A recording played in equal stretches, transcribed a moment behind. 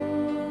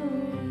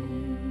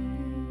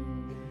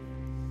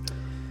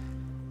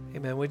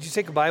Amen. Would you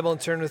take a Bible and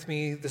turn with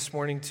me this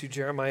morning to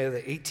Jeremiah,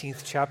 the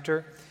 18th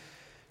chapter?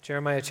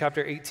 Jeremiah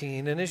chapter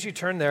 18. And as you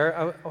turn there,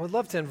 I would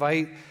love to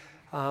invite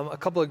a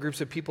couple of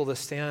groups of people to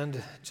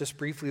stand just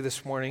briefly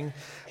this morning.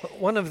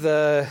 One of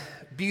the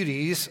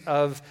beauties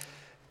of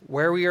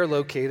where we are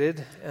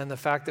located and the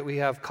fact that we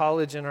have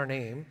college in our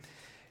name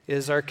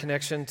is our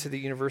connection to the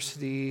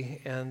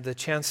university and the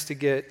chance to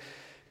get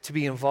to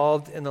be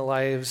involved in the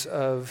lives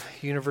of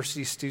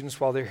university students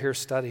while they're here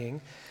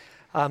studying.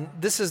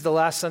 This is the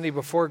last Sunday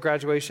before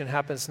graduation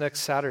happens next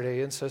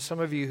Saturday, and so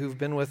some of you who've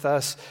been with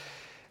us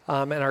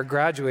and are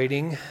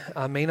graduating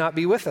may not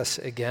be with us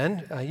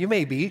again. You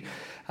may be,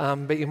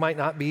 but you might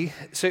not be.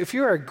 So if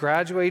you're a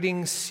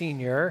graduating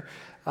senior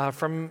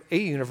from a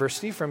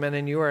university, from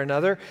NNU or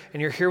another,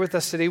 and you're here with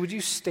us today, would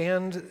you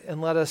stand and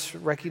let us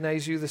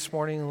recognize you this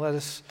morning and let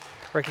us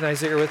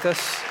recognize that you're with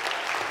us?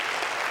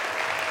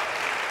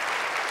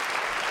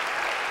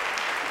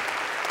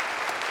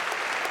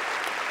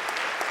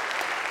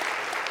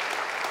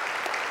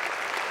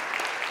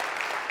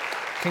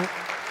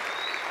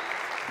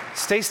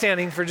 Stay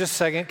standing for just a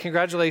second.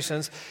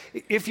 Congratulations.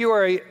 If you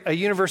are a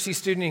university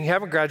student and you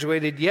haven't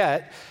graduated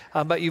yet,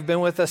 but you've been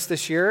with us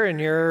this year and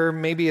you're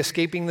maybe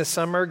escaping this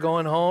summer,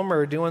 going home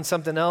or doing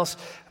something else,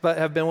 but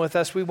have been with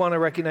us, we want to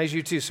recognize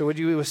you too. So would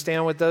you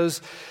stand with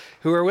those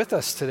who are with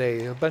us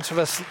today? A bunch of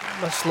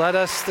us led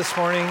us this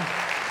morning,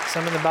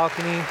 some in the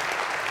balcony.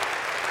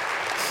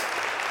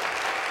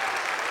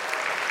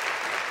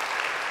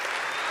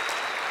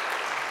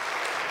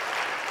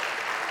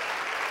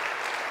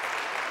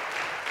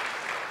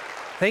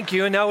 Thank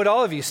you. And now would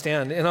all of you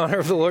stand in honor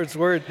of the Lord's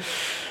word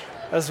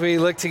as we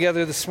look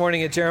together this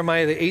morning at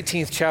Jeremiah, the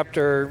 18th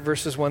chapter,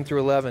 verses 1 through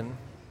 11.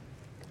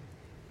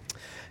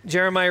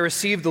 Jeremiah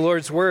received the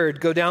Lord's word,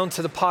 "Go down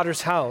to the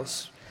potter's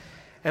house,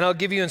 and I'll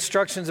give you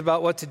instructions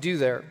about what to do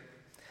there."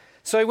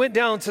 So I went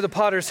down to the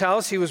potter's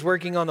house. He was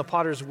working on the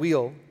potter's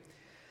wheel.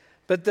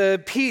 But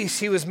the piece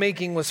he was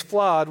making was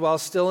flawed while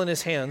still in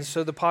his hands,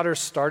 so the potter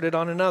started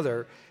on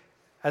another,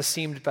 as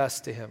seemed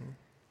best to him.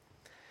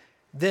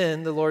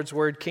 Then the Lord's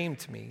word came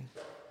to me.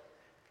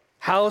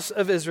 "House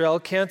of Israel,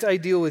 can't I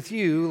deal with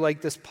you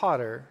like this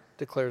potter,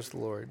 declares the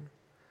Lord?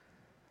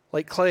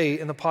 Like clay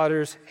in the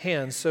potter's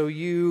hands, so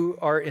you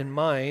are in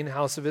mine,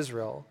 house of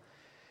Israel.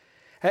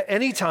 At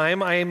any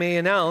time I may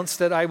announce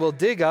that I will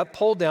dig up,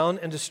 pull down,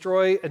 and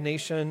destroy a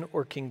nation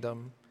or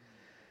kingdom.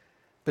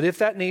 But if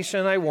that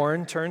nation I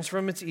warn turns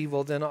from its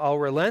evil, then I'll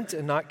relent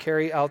and not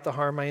carry out the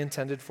harm I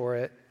intended for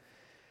it.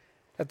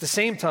 At the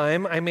same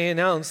time, I may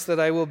announce that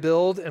I will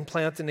build and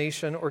plant a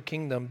nation or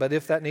kingdom. But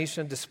if that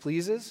nation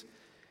displeases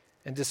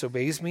and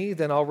disobeys me,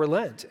 then I'll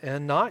relent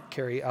and not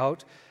carry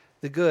out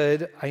the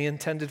good I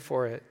intended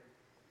for it.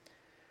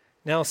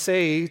 Now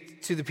say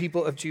to the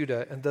people of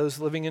Judah and those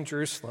living in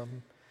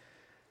Jerusalem,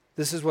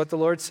 this is what the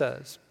Lord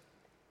says.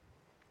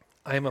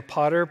 I am a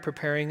potter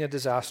preparing a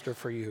disaster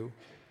for you.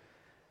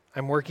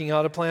 I'm working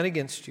out a plan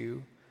against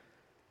you.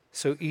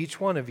 So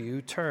each one of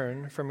you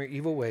turn from your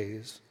evil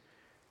ways.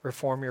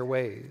 Reform your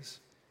ways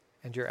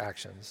and your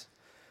actions."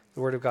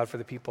 The word of God for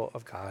the people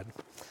of God.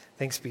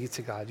 Thanks be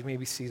to God. You may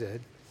be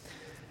seated.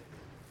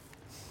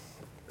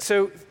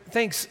 So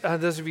thanks,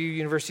 those of you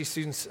university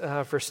students,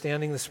 for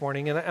standing this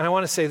morning. And I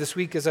want to say this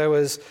week as I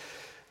was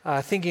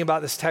thinking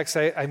about this text,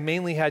 I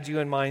mainly had you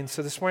in mind.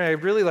 So this morning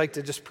I'd really like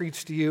to just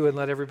preach to you and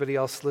let everybody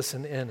else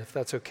listen in, if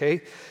that's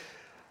okay.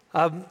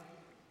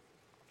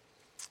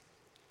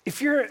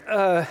 If you're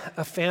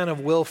a fan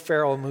of Will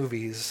Ferrell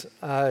movies,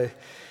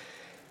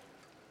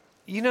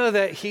 you know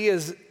that he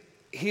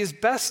is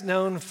best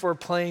known for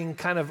playing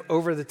kind of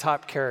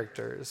over-the-top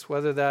characters,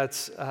 whether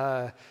that's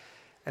an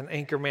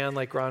anchorman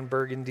like Ron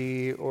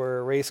Burgundy or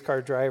a race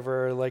car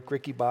driver like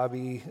Ricky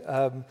Bobby.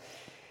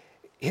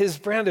 His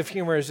brand of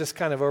humor is just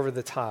kind of over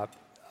the top.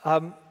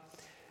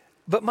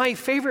 But my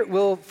favorite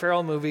Will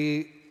Ferrell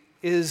movie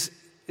is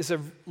a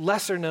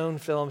lesser-known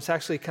film. It's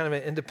actually kind of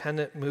an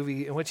independent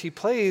movie in which he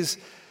plays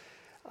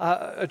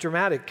a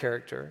dramatic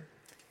character.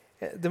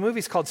 The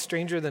movie's called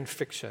Stranger Than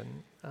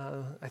Fiction.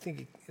 I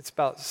think it's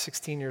about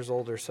 16 years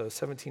old or so,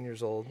 17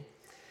 years old.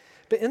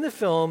 But in the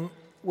film,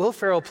 Will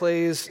Ferrell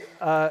plays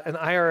an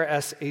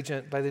IRS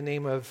agent by the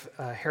name of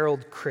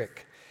Harold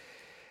Crick,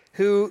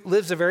 who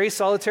lives a very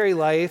solitary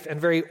life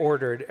and very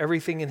ordered.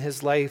 Everything in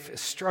his life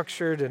is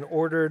structured and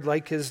ordered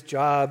like his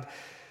job.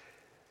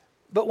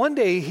 But one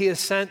day he is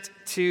sent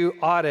to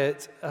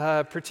audit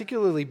a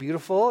particularly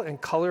beautiful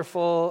and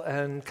colorful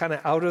and kind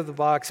of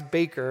out-of-the-box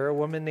baker, a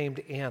woman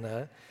named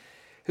Anna,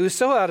 who is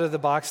so out of the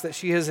box that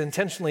she has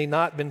intentionally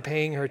not been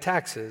paying her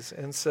taxes.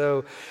 And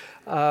so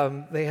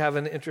they have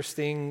an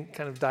interesting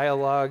kind of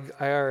dialogue,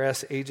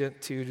 IRS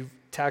agent to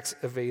tax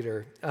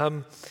evader.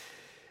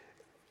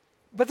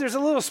 But there's a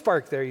little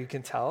spark there, you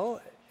can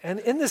tell. And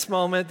in this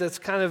moment, that's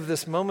kind of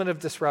this moment of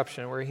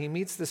disruption where he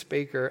meets this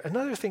baker,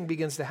 another thing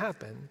begins to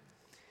happen.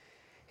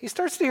 He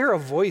starts to hear a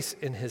voice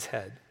in his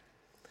head.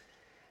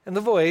 And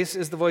the voice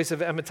is the voice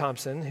of Emma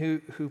Thompson,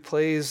 who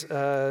plays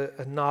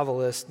a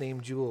novelist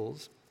named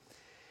Jules.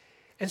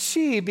 And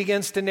she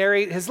begins to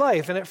narrate his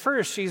life. And at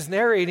first, she's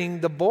narrating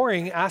the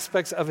boring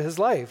aspects of his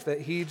life, that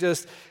he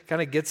just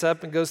kind of gets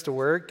up and goes to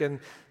work. And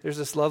there's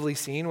this lovely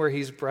scene where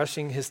he's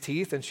brushing his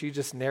teeth, and she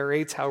just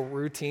narrates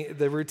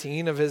the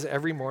routine of his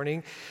every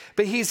morning.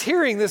 But he's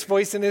hearing this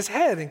voice in his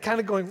head and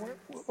kind of going,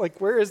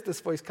 where is this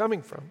voice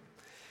coming from?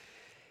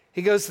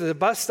 He goes to the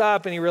bus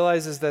stop, and he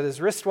realizes that his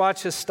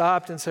wristwatch has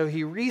stopped, and so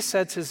he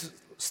resets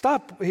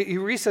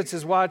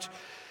his watch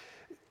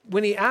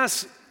when he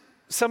asks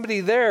somebody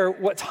there,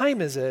 what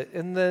time is it?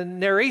 And the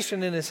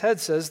narration in his head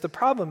says, the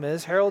problem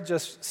is Harold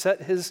just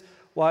set his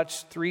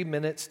watch 3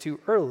 minutes too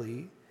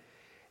early.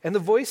 And the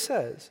voice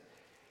says,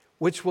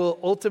 which will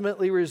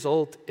ultimately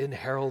result in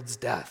Harold's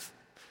death.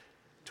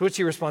 To which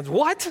he responds,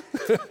 what?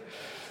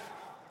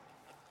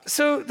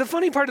 So the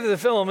funny part of the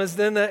film is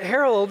then that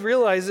Harold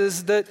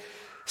realizes that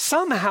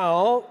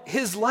somehow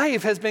his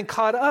life has been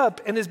caught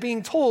up and is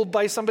being told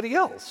by somebody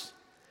else.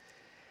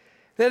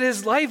 That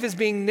his life is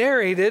being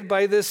narrated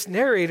by this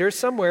narrator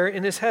somewhere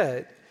in his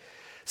head.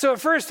 So at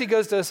first he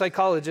goes to a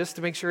psychologist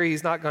to make sure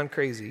he's not gone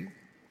crazy.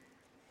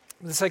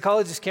 The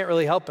psychologist can't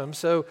really help him,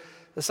 so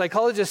the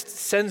psychologist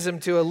sends him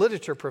to a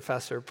literature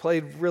professor,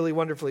 played really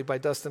wonderfully by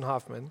Dustin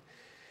Hoffman,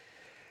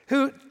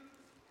 who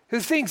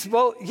thinks,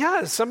 well,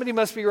 yeah, somebody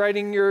must be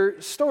writing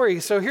your story.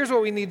 So here's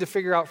what we need to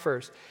figure out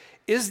first.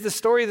 Is the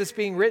story that's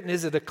being written,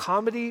 is it a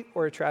comedy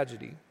or a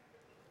tragedy?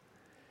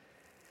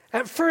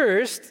 At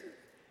first,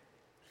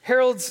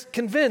 Harold's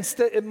convinced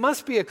that it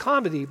must be a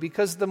comedy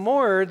because the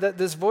more that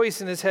this voice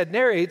in his head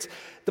narrates,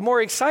 the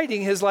more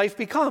exciting his life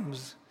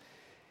becomes.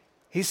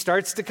 He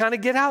starts to kind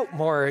of get out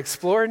more,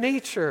 explore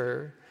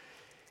nature,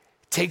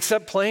 takes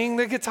up playing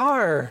the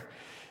guitar.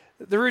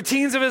 The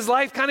routines of his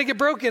life kind of get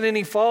broken, and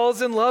he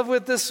falls in love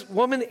with this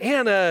woman,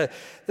 Anna,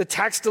 the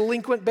tax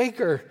delinquent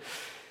baker.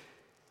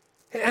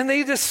 And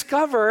they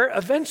discover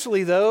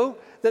eventually, though,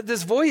 that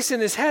this voice in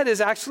his head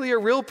is actually a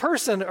real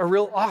person, a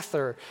real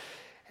author.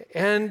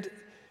 And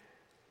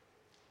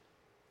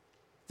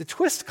the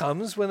twist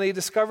comes when they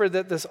discover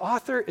that this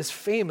author is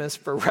famous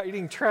for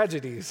writing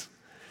tragedies.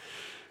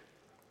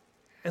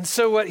 And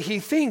so what he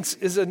thinks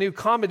is a new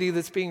comedy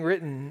that's being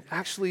written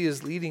actually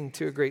is leading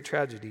to a great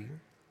tragedy.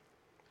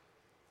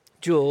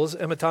 Jules,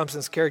 Emma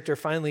Thompson's character,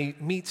 finally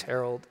meets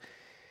Harold,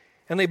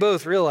 and they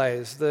both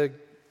realize the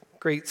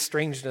great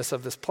strangeness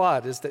of this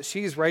plot is that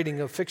she's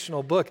writing a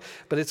fictional book,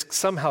 but it's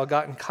somehow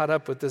gotten caught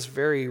up with this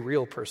very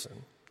real person.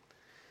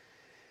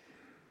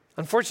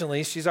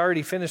 Unfortunately, she's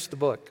already finished the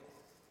book.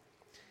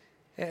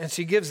 And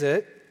she gives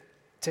it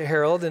to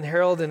Harold and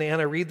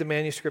Anna read the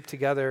manuscript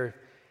together.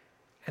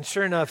 And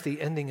sure enough,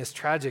 the ending is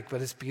tragic,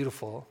 but it's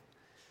beautiful.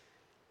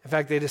 In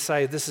fact, they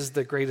decide this is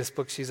the greatest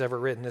book she's ever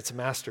written. It's a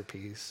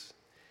masterpiece.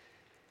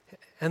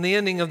 And the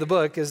ending of the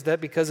book is that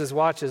because his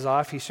watch is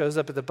off, he shows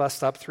up at the bus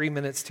stop 3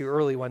 minutes too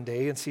early one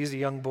day and sees a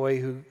young boy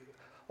who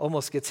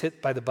almost gets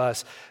hit by the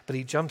bus, but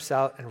he jumps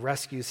out and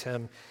rescues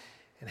him.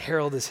 And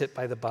Harold is hit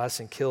by the bus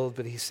and killed,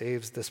 but he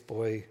saves this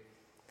boy.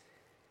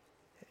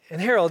 And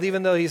Harold,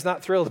 even though he's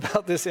not thrilled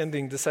about this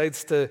ending,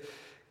 decides to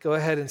go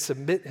ahead and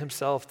submit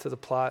himself to the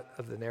plot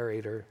of the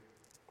narrator.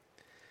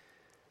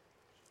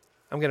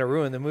 I'm going to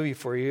ruin the movie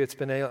for you. It's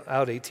been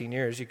out 18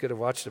 years. You could have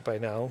watched it by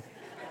now.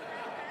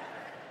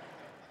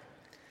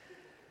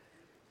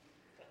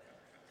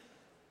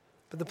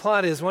 But the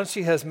plot is, once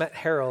she has met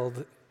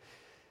Harold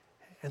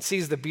and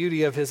sees the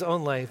beauty of his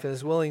own life and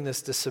his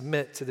willingness to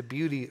submit to the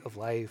beauty of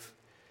life,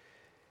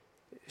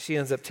 she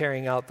ends up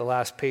tearing out the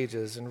last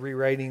pages and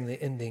rewriting the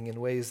ending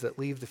in ways that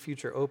leave the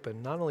future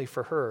open, not only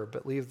for her,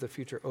 but leave the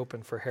future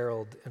open for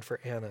Harold and for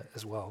Anna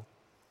as well.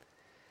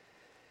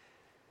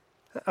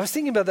 I was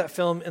thinking about that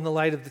film in the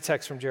light of the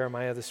text from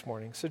Jeremiah this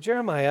morning. So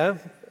Jeremiah,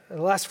 in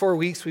the last 4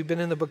 weeks, we've been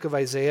in the book of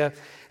Isaiah,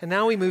 and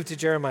now we move to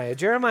Jeremiah.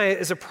 Jeremiah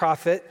is a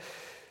prophet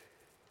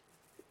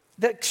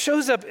that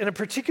shows up in a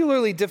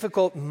particularly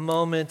difficult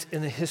moment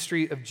in the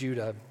history of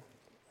Judah.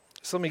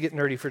 So let me get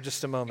nerdy for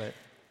just a moment.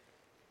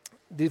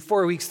 The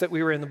 4 weeks that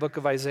we were in the book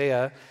of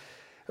Isaiah,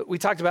 we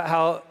talked about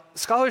how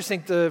scholars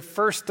think the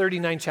first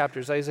 39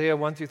 chapters, Isaiah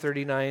 1 through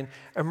 39,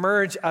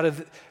 emerge out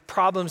of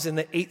problems in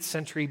the 8th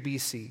century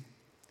BC,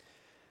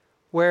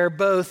 where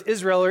both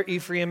Israel or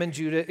Ephraim and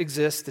Judah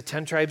exist, the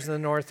 10 tribes in the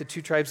north, the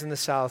 2 tribes in the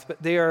south,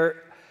 but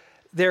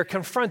they're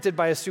confronted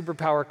by a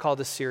superpower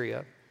called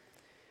Assyria.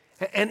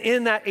 And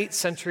in that 8th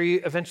century,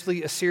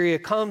 eventually Assyria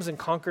comes and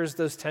conquers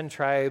those 10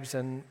 tribes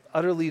and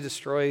utterly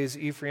destroys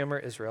Ephraim or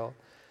Israel.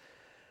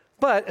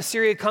 But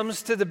Assyria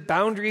comes to the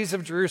boundaries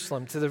of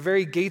Jerusalem, to the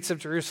very gates of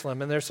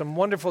Jerusalem, and there's some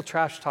wonderful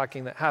trash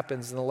talking that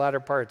happens in the latter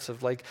parts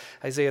of like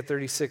Isaiah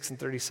 36 and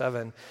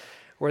 37,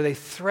 where they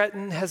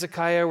threaten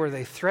Hezekiah, where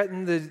they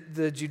threaten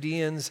the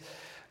Judeans,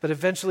 but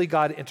eventually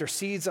God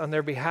intercedes on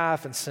their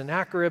behalf, and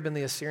Sennacherib and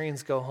the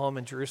Assyrians go home,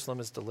 and Jerusalem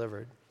is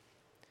delivered.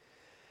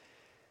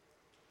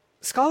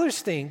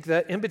 Scholars think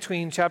that in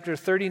between chapter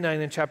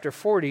 39 and chapter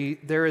 40,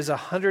 there is a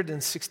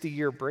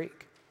 160-year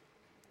break.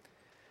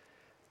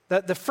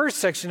 That the first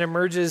section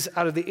emerges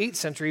out of the 8th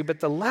century, but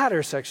the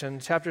latter section,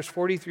 chapters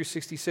 40 through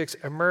 66,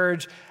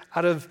 emerge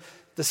out of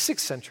the 6th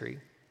century,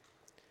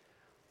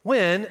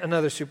 when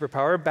another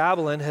superpower,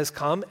 Babylon, has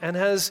come and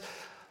has,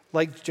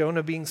 like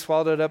Jonah being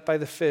swallowed up by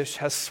the fish,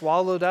 has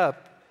swallowed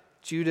up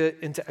Judah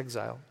into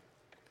exile.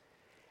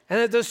 And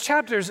that those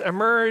chapters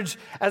emerge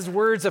as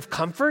words of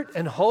comfort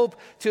and hope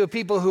to a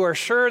people who are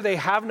sure they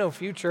have no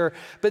future,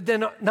 but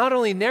then not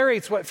only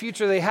narrates what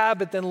future they have,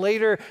 but then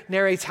later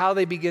narrates how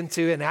they begin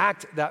to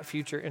enact that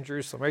future in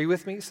Jerusalem. Are you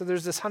with me? So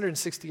there's this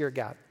 160-year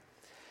gap.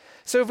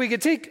 So if we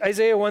could take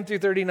Isaiah 1 through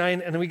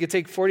 39, and then we could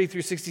take 40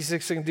 through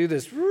 66 and do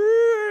this,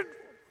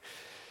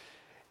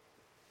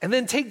 and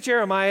then take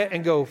Jeremiah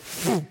and go,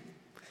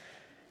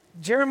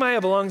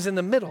 Jeremiah belongs in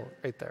the middle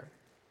right there.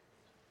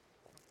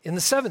 In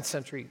the 7th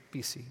century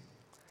BC.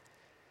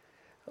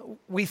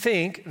 We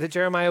think that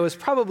Jeremiah was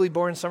probably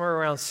born somewhere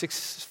around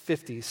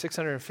 650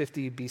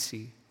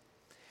 BC.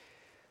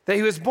 That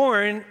he was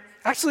born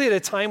actually at a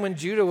time when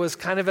Judah was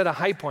kind of at a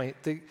high point.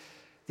 The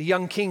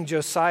young king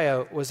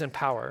Josiah was in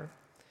power.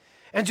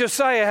 And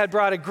Josiah had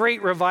brought a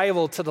great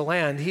revival to the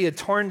land. He had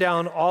torn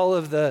down all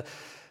of the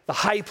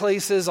high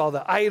places, all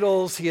the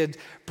idols. He had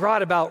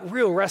brought about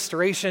real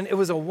restoration. It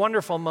was a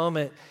wonderful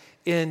moment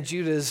in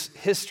Judah's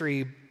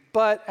history.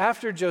 But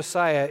after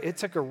Josiah, it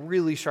took a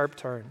really sharp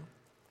turn.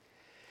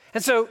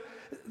 And so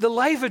the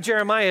life of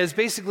Jeremiah is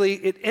basically,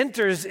 he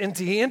enters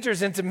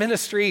into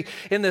ministry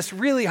in this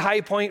really high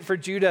point for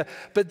Judah,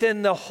 but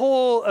then the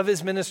whole of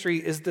his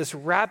ministry is this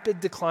rapid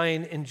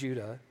decline in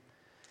Judah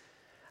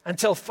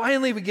until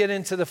finally we get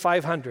into the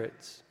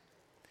 500s.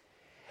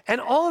 And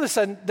all of a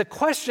sudden, the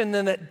question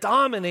then that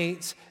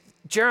dominates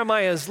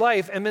Jeremiah's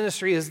life and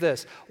ministry is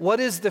this: what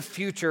is the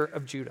future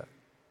of Judah?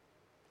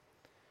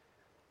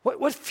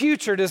 What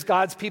future does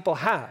God's people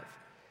have?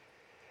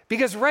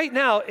 Because right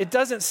now, it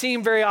doesn't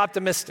seem very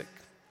optimistic.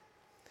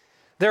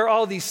 There are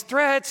all these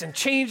threats and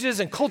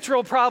changes and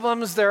cultural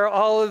problems. There are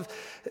all of...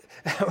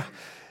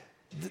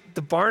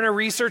 the Barna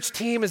research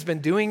team has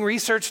been doing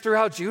research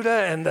throughout Judah,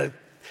 and the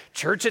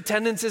church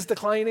attendance is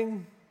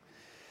declining.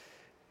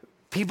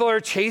 People are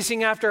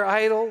chasing after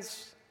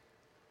idols.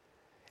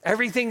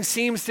 Everything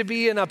seems to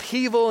be in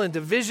upheaval and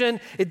division.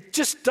 It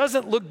just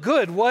doesn't look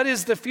good. What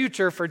is the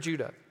future for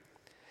Judah?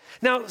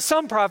 Now,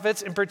 some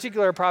prophets, in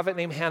particular a prophet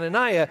named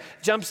Hananiah,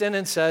 jumps in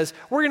and says,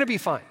 we're going to be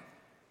fine.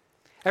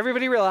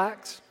 Everybody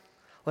relax.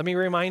 Let me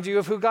remind you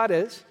of who God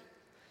is.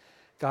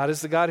 God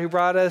is the God who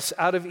brought us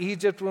out of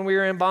Egypt when we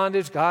were in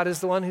bondage. God is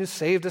the one who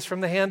saved us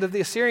from the hand of the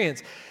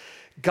Assyrians.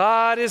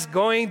 God is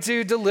going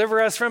to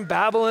deliver us from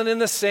Babylon in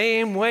the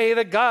same way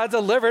that God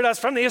delivered us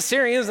from the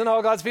Assyrians. And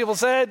all God's people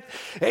said,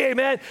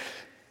 amen.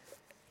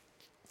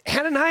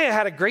 Hananiah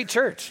had a great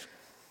church.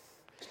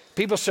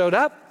 People showed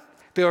up.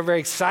 People were very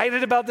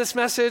excited about this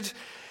message.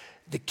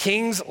 The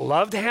kings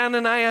loved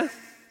Hananiah.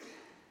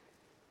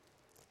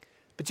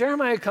 But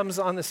Jeremiah comes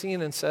on the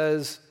scene and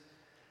says,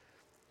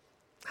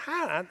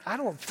 I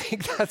don't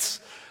think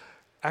that's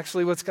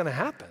actually what's going to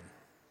happen.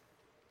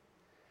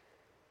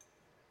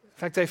 In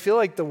fact, I feel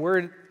like the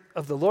word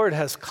of the Lord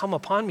has come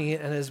upon me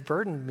and has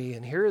burdened me,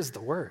 and here is the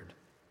word.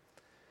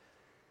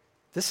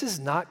 This is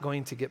not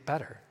going to get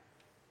better.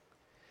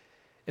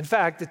 In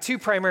fact, the two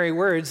primary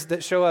words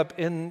that show up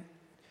in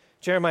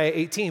Jeremiah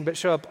 18, but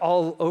show up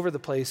all over the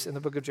place in the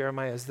book of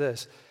Jeremiah is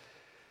this: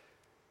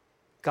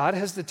 God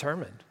has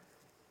determined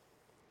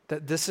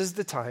that this is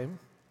the time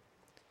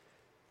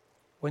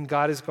when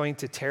God is going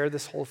to tear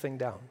this whole thing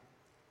down.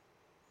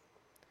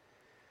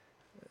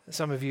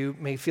 Some of you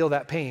may feel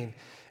that pain.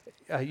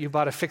 You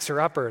bought a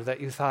fixer-upper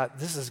that you thought,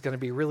 this is going to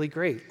be really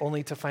great,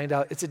 only to find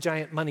out it's a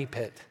giant money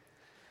pit.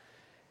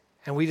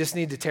 And we just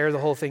need to tear the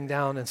whole thing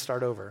down and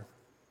start over.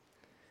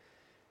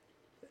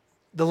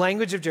 The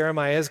language of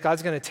Jeremiah is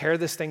God's going to tear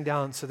this thing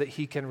down so that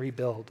he can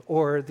rebuild.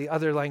 Or the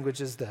other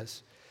language is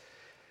this: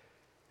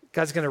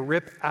 God's going to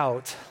rip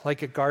out,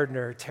 like a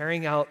gardener,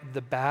 tearing out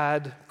the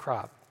bad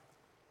crop.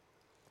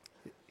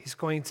 He's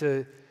going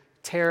to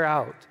tear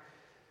out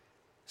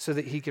so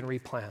that he can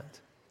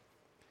replant.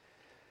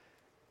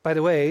 By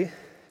the way,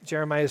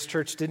 Jeremiah's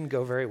church didn't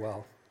go very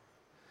well.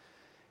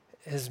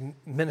 His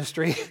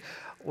ministry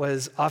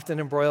was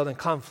often embroiled in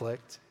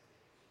conflict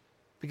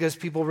because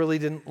people really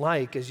didn't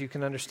like, as you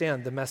can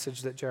understand, the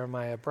message that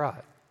Jeremiah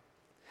brought.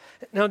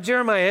 Now,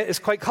 Jeremiah is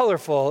quite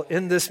colorful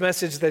in this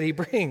message that he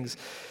brings.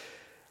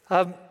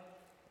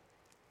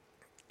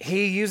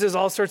 He uses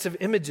all sorts of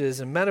images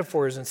and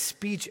metaphors and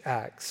speech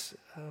acts.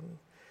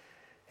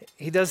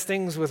 He does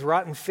things with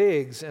rotten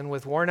figs and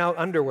with worn-out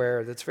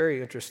underwear that's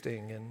very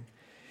interesting. And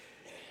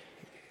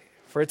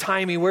for a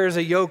time, he wears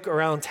a yoke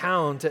around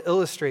town to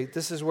illustrate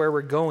this is where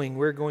we're going.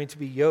 We're going to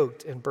be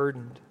yoked and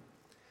burdened.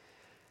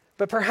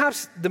 But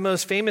perhaps the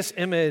most famous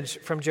image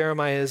from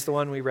Jeremiah is the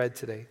one we read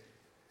today.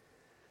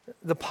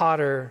 The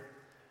potter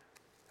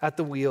at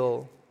the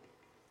wheel,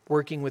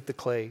 working with the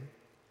clay.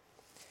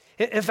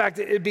 In fact,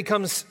 it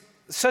becomes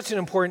such an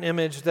important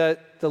image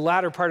that the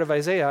latter part of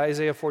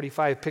Isaiah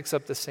 45, picks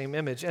up the same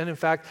image. And in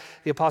fact,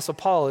 the Apostle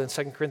Paul in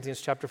 2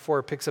 Corinthians chapter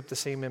 4 picks up the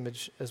same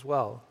image as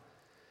well.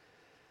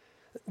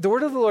 The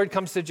word of the Lord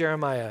comes to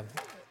Jeremiah,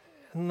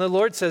 and the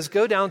Lord says,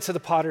 go down to the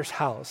potter's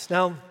house.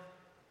 Now,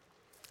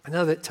 I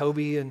know that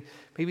Toby and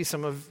maybe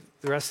some of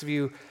The rest of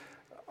you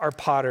are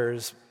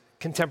potters,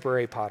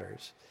 contemporary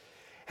potters.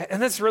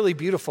 And that's really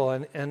beautiful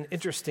and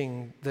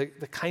interesting, the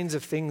kinds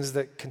of things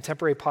that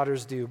contemporary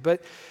potters do.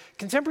 But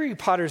contemporary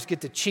potters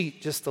get to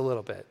cheat just a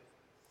little bit.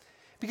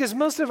 Because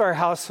most of our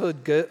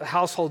household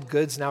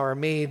goods now are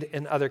made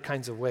in other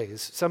kinds of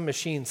ways. Some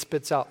machine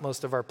spits out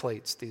most of our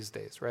plates these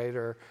days, right?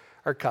 Or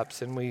our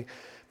cups, and we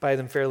buy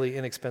them fairly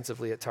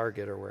inexpensively at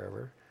Target or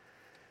wherever.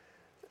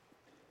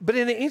 But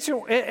in the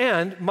ancient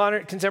and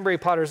modern contemporary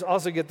potters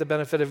also get the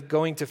benefit of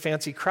going to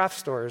fancy craft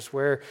stores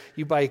where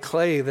you buy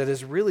clay that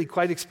is really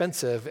quite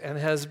expensive and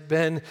has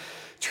been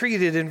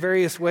treated in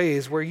various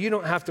ways where you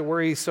don't have to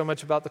worry so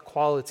much about the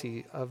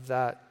quality of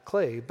that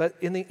clay. But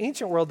in the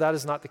ancient world, that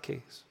is not the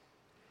case.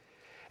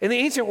 In the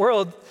ancient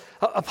world,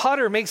 a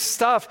potter makes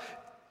stuff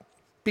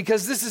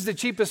because this is the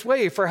cheapest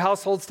way for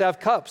households to have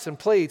cups and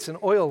plates and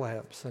oil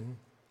lamps and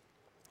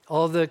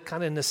all the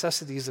kind of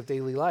necessities of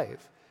daily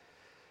life.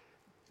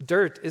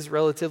 Dirt is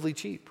relatively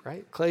cheap,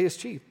 right? Clay is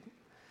cheap.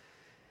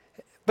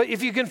 But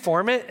if you can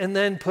form it and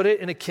then put it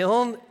in a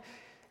kiln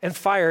and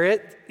fire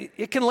it,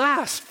 it can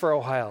last for a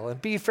while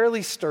and be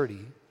fairly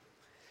sturdy.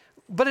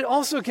 But it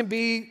also can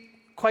be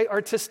quite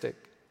artistic.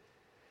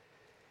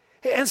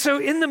 And so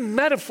in the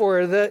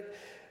metaphor that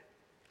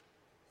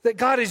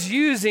God is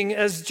using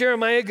as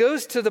Jeremiah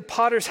goes to the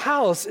potter's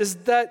house is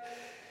that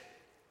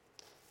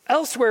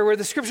elsewhere where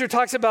the scripture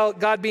talks about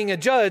God being a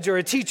judge or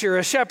a teacher,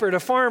 a shepherd, a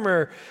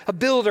farmer, a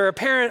builder, a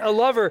parent, a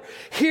lover,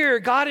 here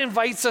God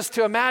invites us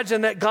to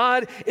imagine that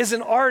God is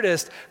an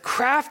artist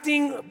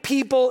crafting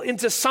people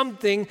into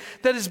something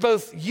that is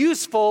both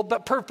useful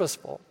but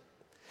purposeful.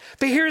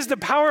 But here's the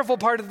powerful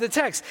part of the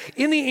text.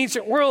 In the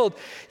ancient world,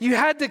 you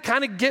had to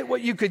kind of get what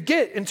you could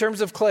get in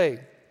terms of clay.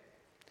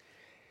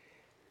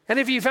 And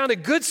if you found a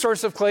good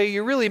source of clay,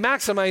 you really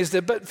maximized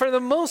it. But for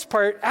the most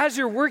part, as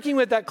you're working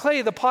with that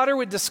clay, the potter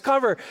would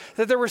discover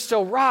that there were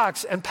still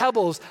rocks and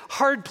pebbles,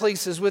 hard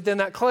places within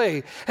that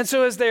clay. And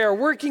so as they are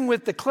working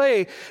with the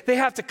clay, they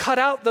have to cut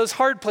out those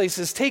hard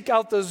places, take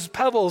out those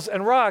pebbles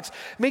and rocks,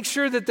 make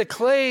sure that the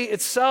clay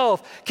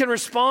itself can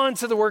respond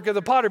to the work of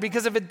the potter.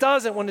 Because if it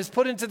doesn't, when it's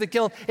put into the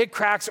kiln, it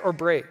cracks or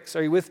breaks.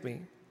 Are you with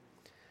me?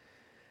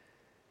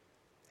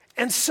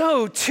 And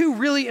so, two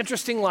really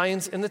interesting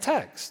lines in the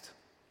text.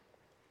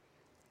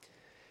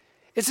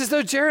 It's as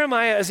though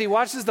Jeremiah, as he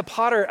watches the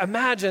potter,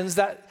 imagines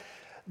that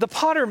the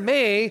potter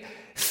may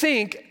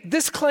think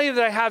this clay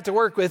that I have to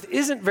work with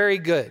isn't very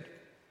good.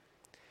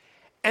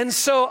 And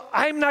so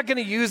I'm not going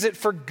to use it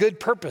for good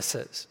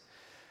purposes.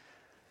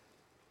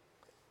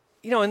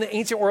 You know, in the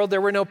ancient world,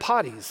 there were no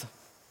potties.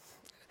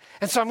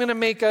 And so I'm going to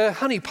make a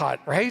honey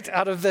pot, right,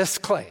 out of this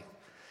clay.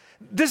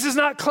 This is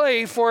not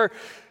clay for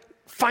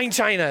fine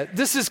china.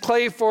 This is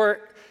clay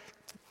for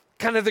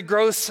kind of the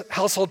gross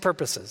household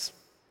purposes.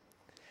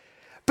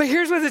 But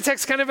here's what the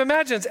text kind of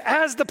imagines.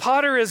 As the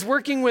potter is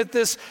working with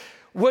this,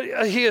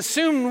 what he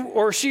assumed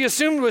or she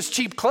assumed was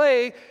cheap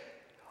clay,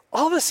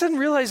 all of a sudden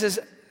realizes,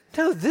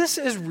 no, this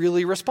is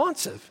really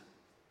responsive.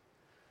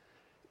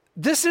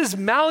 This is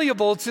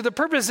malleable to the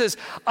purposes.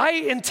 I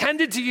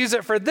intended to use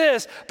it for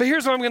this, but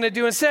here's what I'm going to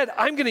do instead.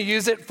 I'm going to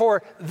use it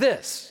for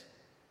this.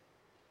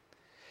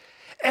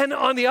 And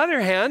on the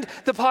other hand,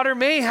 the potter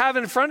may have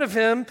in front of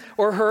him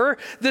or her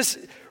this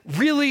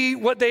really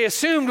what they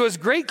assumed was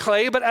great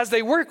clay, but as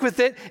they work with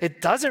it,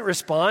 it doesn't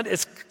respond.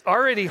 It's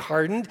already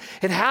hardened.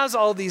 It has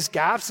all these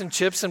gaps and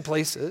chips and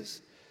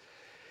places.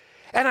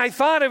 And I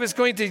thought I was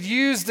going to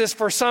use this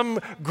for some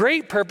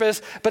great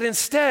purpose, but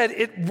instead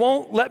it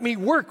won't let me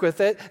work with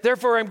it.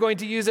 Therefore, I'm going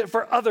to use it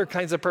for other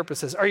kinds of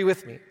purposes. Are you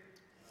with me?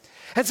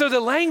 And so the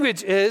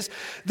language is,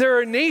 there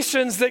are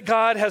nations that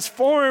God has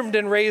formed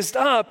and raised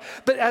up,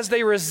 but as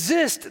they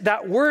resist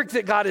that work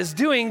that God is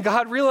doing,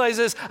 God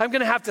realizes, I'm going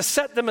to have to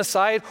set them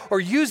aside or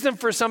use them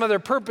for some other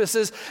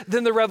purposes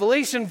than the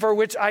revelation for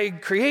which I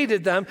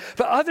created them.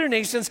 But other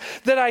nations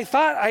that I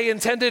thought I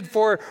intended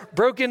for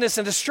brokenness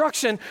and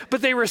destruction,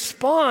 but they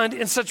respond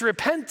in such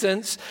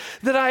repentance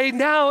that I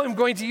now am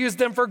going to use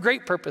them for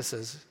great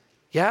purposes.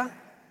 Yeah?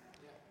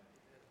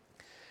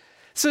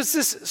 So it's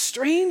this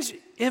strange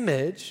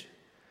image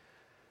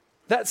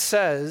that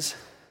says,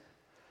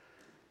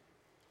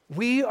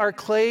 we are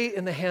clay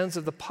in the hands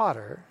of the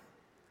potter,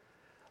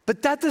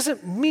 but that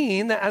doesn't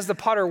mean that as the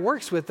potter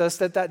works with us,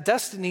 that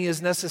destiny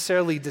is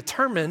necessarily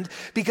determined,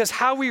 because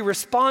how we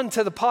respond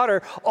to the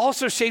potter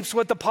also shapes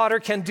what the potter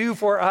can do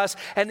for us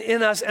and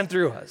in us and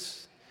through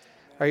us.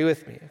 Are you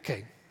with me?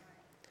 Okay.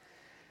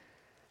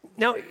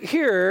 Now,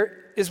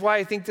 here is why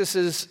I think this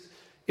is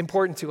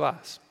important to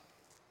us.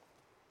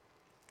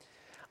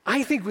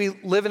 I think we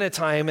live in a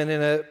time and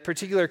in a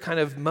particular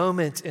kind of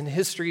moment in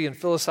history and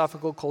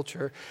philosophical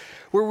culture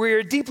where we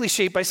are deeply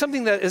shaped by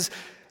something that is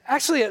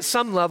actually at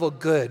some level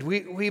good.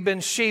 We've been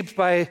shaped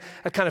by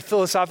a kind of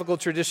philosophical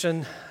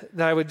tradition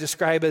that I would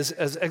describe as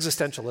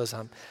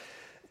existentialism.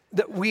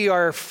 That we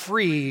are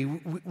free,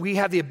 we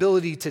have the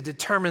ability to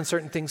determine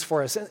certain things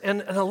for us.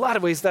 And in a lot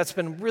of ways, that's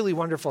been really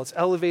wonderful. It's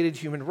elevated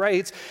human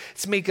rights.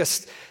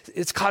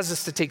 It's caused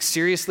us to take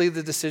seriously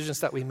the decisions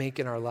that we make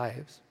in our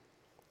lives.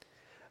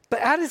 But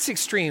at its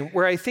extreme,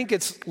 where I think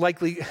it's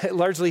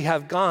largely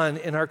have gone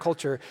in our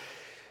culture,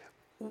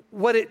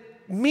 what it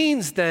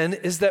means then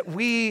is that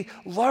we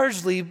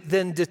largely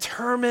then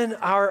determine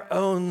our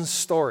own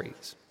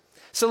stories.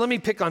 So let me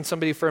pick on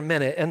somebody for a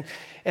minute.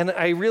 And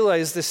I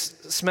realized this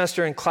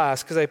semester in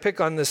class, because I pick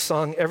on this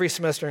song every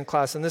semester in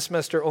class, and this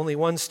semester only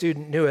one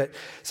student knew it.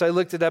 So I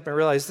looked it up and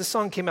realized this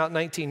song came out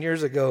 19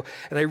 years ago,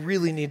 and I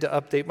really need to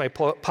update my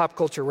pop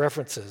culture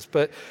references.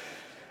 But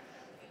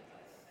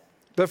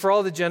for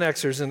all the Gen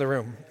Xers in the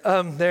room,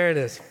 there it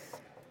is.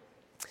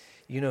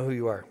 You know who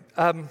you are.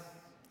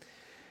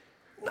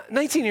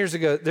 19 years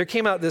ago, there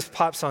came out this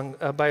pop song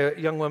by a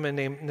young woman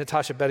named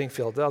Natasha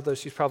Bedingfield, although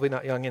she's probably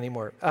not young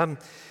anymore.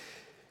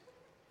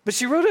 But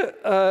she wrote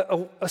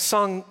a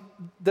song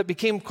that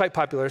became quite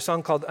popular, a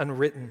song called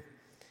Unwritten.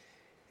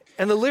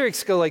 And the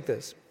lyrics go like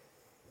this.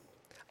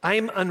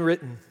 I'm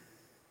unwritten.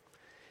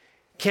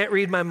 Can't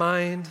read my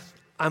mind.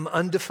 I'm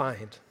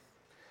undefined.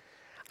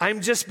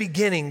 I'm just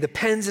beginning. The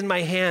pen's in my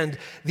hand.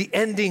 The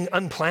ending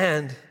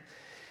unplanned.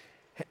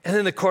 And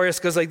then the chorus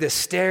goes like this.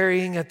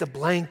 Staring at the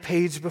blank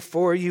page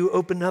before you,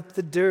 open up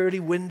the dirty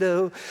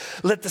window.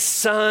 Let the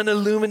sun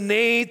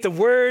illuminate the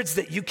words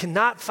that you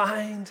cannot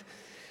find.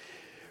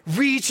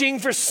 Reaching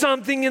for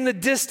something in the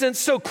distance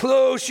so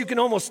close you can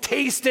almost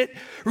taste it.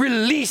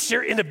 Release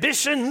your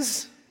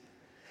inhibitions.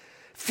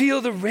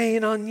 Feel the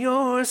rain on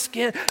your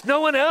skin. No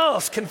one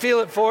else can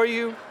feel it for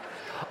you.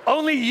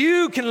 Only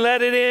you can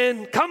let it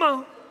in. Come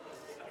on,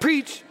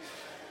 preach.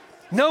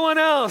 No one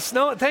else.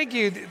 No, thank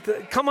you.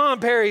 Come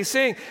on, Perry,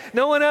 sing.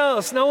 No one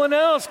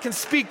else can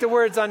speak the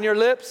words on your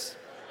lips.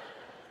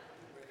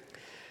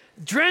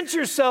 Drench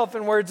yourself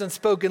in words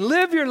unspoken.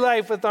 Live your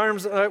life with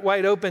arms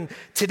wide open.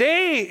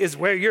 Today is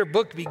where your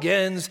book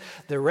begins.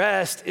 The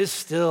rest is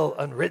still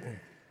unwritten.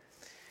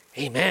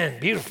 Amen.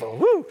 Beautiful.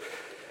 Woo.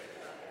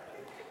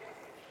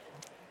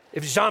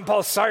 If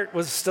Jean-Paul Sartre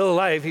was still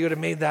alive, he would have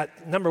made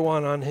that number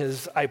one on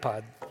his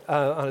iPod,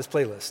 on his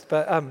playlist.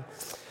 But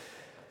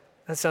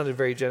that sounded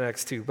very Gen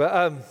X too. But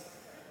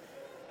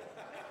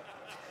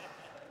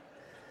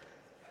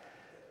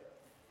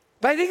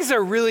I think it's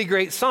a really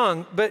great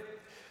song. But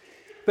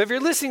if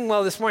you're listening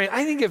well this morning,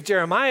 I think if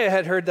Jeremiah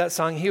had heard that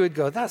song, he would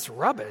go, that's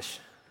rubbish.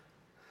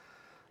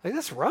 Like,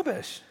 that's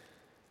rubbish.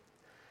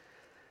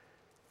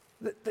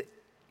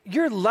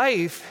 Your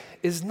life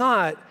is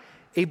not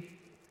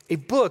a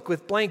book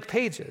with blank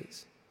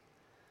pages.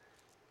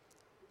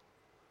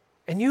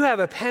 And you have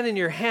a pen in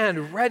your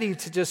hand ready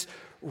to just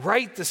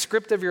write the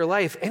script of your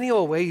life any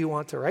old way you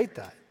want to write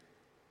that.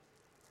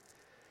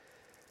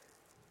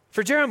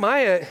 For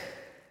Jeremiah,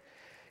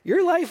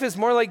 your life is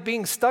more like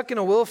being stuck in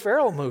a Will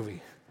Ferrell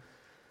movie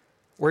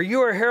where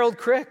you are Harold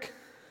Crick.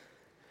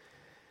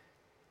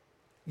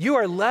 You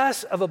are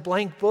less of a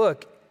blank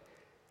book,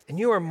 and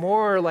you are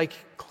more like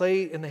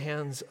clay in the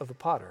hands of a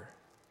potter.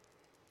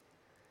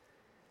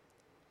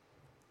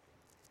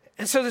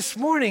 And so this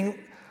morning,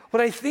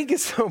 what I think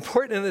is so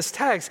important in this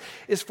text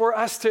is for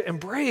us to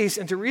embrace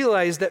and to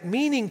realize that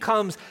meaning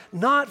comes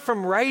not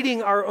from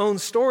writing our own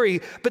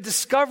story, but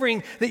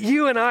discovering that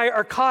you and I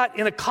are caught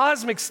in a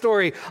cosmic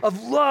story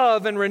of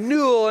love and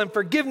renewal and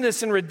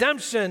forgiveness and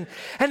redemption.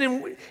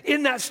 And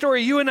in that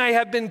story, you and I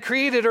have been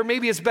created, or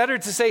maybe it's better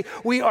to say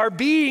we are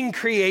being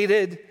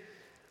created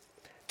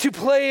to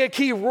play a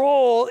key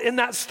role in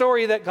that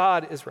story that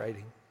God is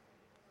writing.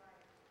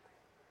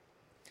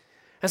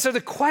 And so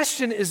the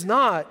question is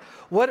not,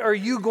 what are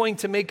you going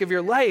to make of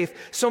your life,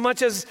 so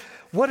much as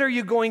what are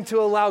you going to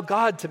allow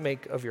God to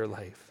make of your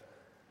life?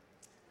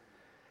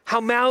 How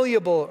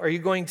malleable are you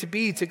going to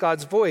be to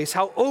God's voice?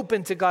 How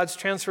open to God's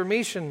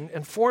transformation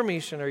and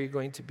formation are you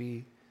going to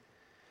be?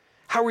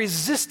 How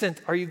resistant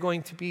are you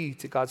going to be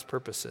to God's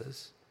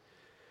purposes?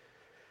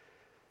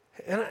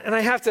 And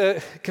I have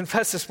to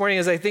confess this morning,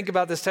 as I think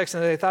about this text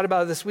and as I thought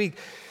about it this week,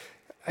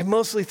 I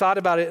mostly thought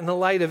about it in the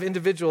light of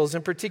individuals,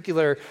 in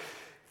particular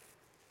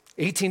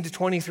 18 to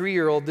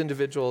 23-year-old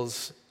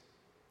individuals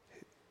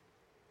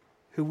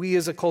who we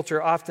as a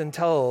culture often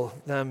tell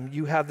them,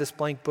 you have this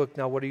blank book,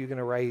 now what are you going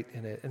to write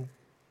in it? And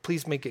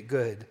please make it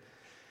good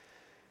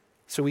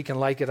so we can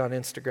like it on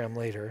Instagram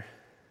later.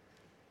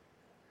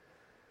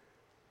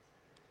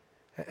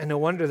 And no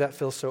wonder that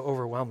feels so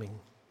overwhelming.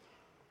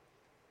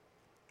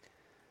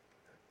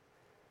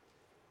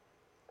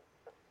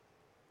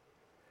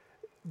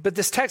 But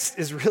this text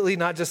is really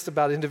not just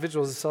about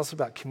individuals, it's also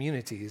about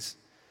communities.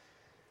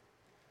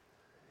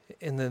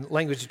 In the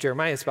language of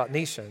Jeremiah, it's about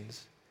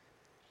nations.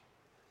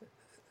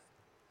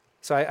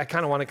 So I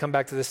kind of want to come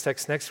back to this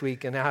text next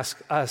week and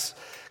ask us,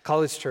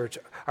 College Church,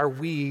 are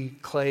we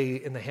clay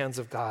in the hands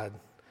of God,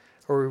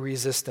 or are we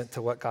resistant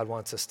to what God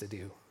wants us to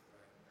do?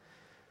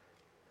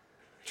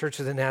 Church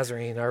of the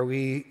Nazarene, are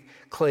we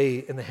clay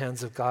in the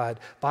hands of God?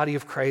 Body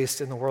of Christ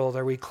in the world,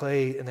 are we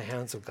clay in the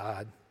hands of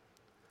God?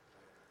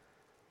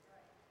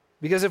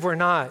 Because if we're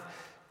not,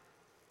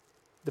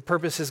 the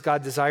purposes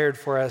God desired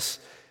for us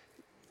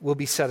will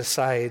be set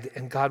aside,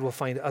 and God will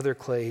find other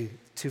clay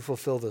to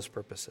fulfill those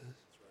purposes.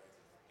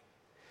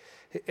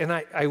 And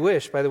I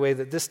wish, by the way,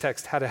 that this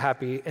text had a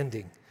happy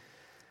ending.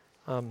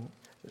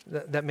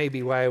 That may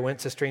be why I went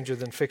to Stranger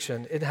Than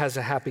Fiction. It has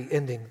a happy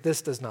ending.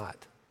 This does not.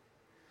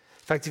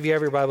 In fact, if you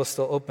have your Bible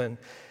still open,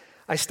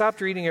 I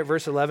stopped reading at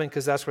verse 11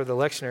 because that's where the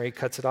lectionary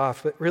cuts it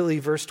off. But really,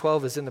 verse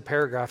 12 is in the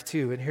paragraph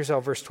too. And here's how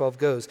verse 12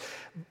 goes.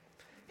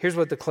 Here's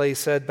what the clay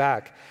said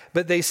back.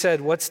 But they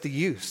said, what's the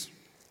use?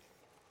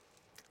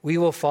 We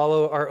will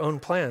follow our own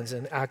plans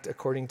and act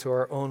according to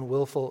our own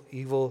willful,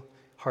 evil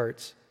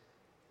hearts.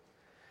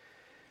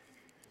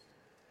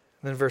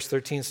 And then verse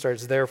 13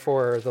 starts,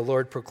 therefore the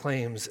Lord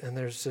proclaims, and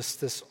there's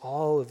just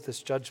all of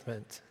this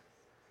judgment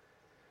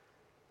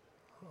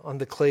on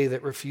the clay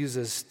that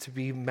refuses to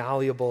be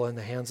malleable in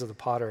the hands of the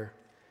potter.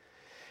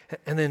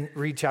 And then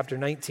read chapter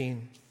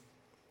 19.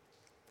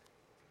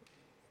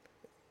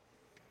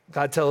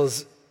 God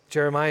tells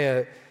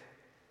Jeremiah,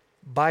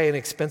 buy an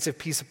expensive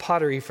piece of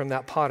pottery from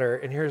that potter,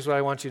 and here's what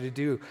I want you to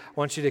do. I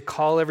want you to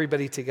call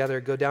everybody together,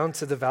 go down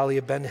to the valley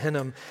of Ben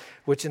Hinnom,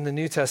 which in the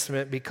New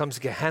Testament becomes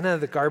Gehenna,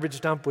 the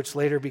garbage dump, which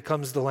later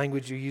becomes the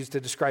language you use to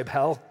describe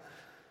hell.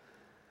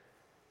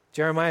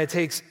 Jeremiah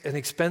takes an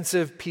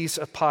expensive piece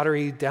of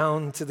pottery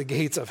down to the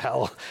gates of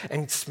hell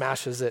and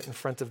smashes it in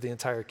front of the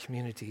entire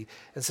community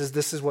and says,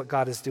 this is what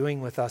God is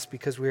doing with us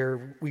because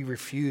we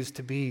refuse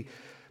to be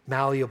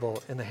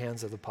malleable in the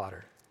hands of the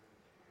potter.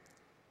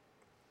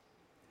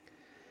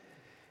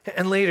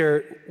 And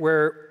later,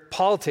 where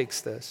Paul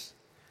takes this,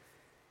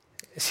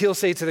 is he'll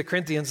say to the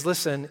Corinthians,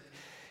 listen,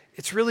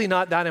 it's really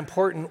not that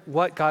important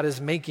what God is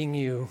making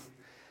you,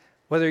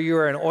 whether you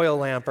are an oil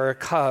lamp or a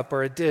cup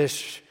or a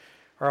dish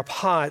or a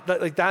pot.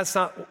 Like that's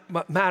not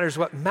what matters.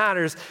 What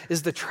matters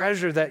is the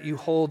treasure that you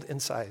hold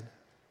inside.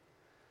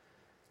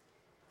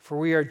 For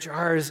we are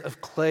jars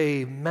of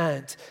clay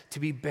meant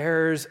to be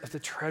bearers of the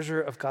treasure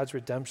of God's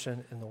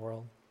redemption in the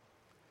world.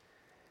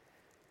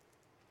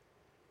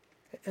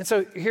 And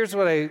so here's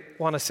what I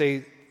want to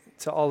say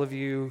to all of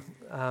you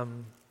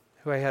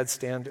who I had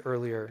stand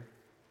earlier.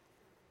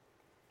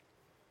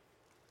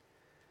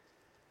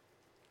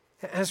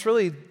 And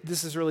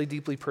this is really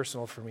deeply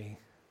personal for me.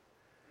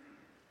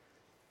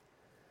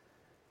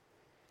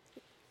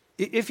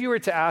 If you were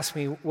to ask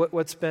me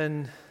what's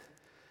been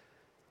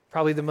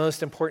probably the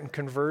most important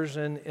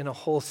conversion in a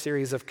whole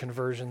series of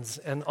conversions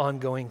and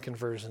ongoing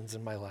conversions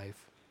in my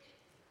life,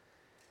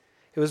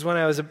 it was when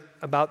I was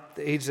about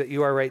the age that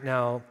you are right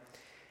now.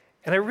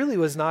 And I really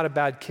was not a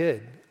bad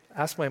kid.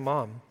 Ask my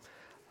mom.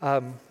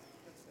 But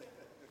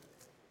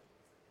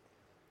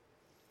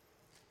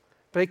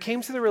I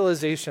came to the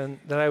realization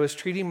that I was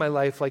treating my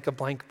life like a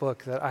blank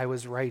book that I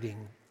was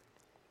writing.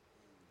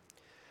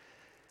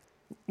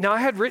 Now,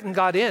 I had written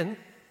God in.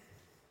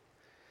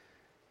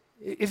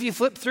 If you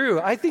flip through,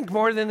 I think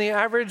more than the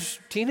average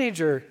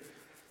teenager,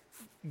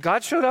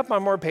 God showed up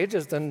on more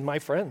pages than my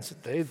friends.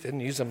 They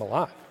didn't use them a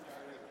lot,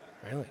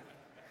 really.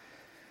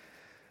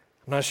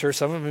 I'm not sure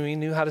some of them even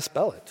knew how to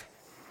spell it.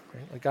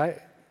 Right?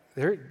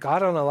 Like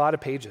God on a lot of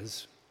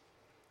pages.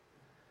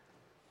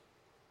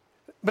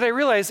 But I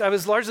realized I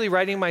was largely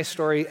writing my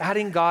story,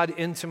 adding God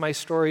into my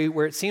story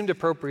where it seemed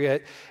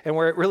appropriate and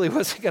where it really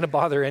wasn't going to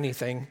bother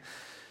anything,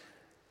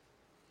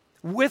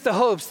 with the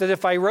hopes that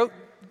if I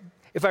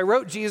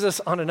wrote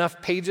Jesus on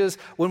enough pages,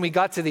 when we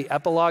got to the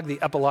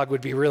epilogue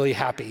would be really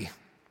happy.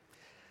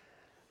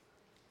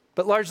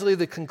 But largely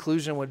the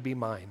conclusion would be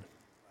mine.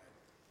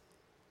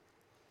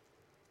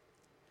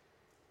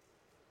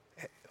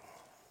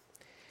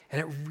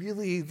 And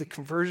the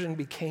conversion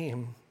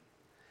became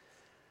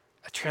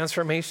a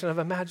transformation of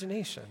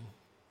imagination,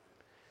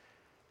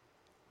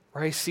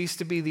 where I ceased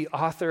to be the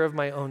author of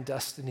my own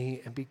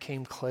destiny and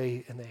became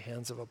clay in the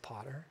hands of a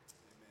potter.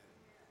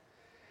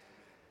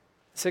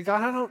 I said,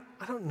 God,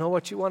 I don't know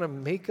what you want to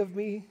make of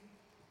me.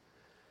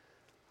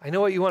 I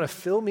know what you want to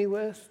fill me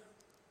with,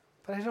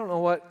 but I don't know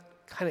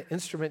what kind of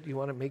instrument you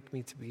want to make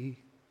me to be.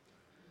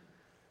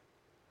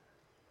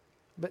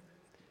 But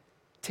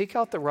take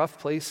out the rough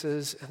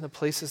places and the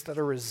places that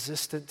are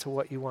resistant to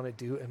what you want to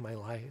do in my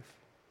life.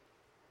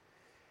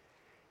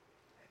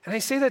 And I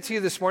say that to you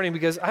this morning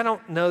because I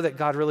don't know that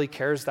God really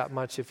cares that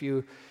much if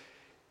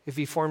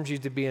he formed you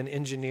to be an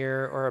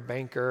engineer or a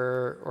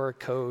banker or a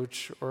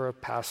coach or a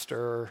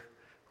pastor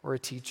or a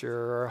teacher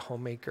or a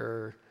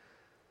homemaker.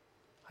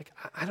 Like,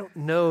 I don't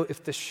know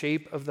if the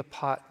shape of the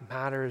pot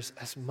matters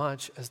as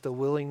much as the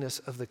willingness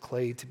of the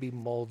clay to be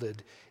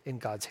molded in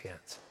God's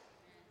hands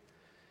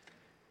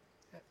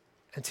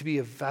and to be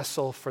a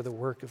vessel for the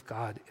work of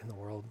God in the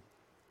world.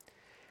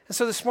 And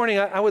so this morning,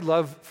 I would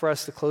love for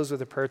us to close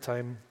with a prayer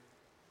time.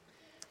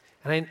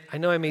 And I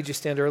know I made you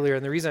stand earlier,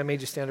 and the reason I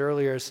made you stand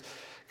earlier is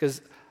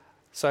because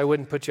so I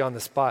wouldn't put you on the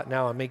spot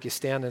now and make you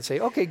stand and say,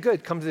 okay,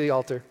 good, come to the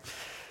altar.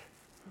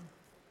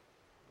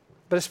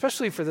 But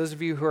especially for those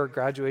of you who are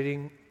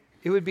graduating,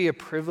 it would be a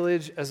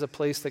privilege as a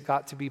place that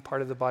got to be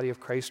part of the body of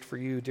Christ for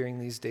you during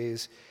these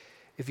days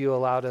if you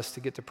allowed us to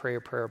get to pray a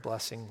prayer of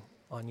blessing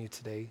on you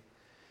today.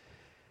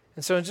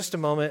 And so in just a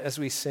moment as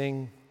we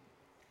sing,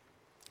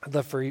 I'd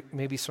love for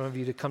maybe some of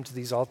you to come to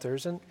these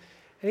altars, and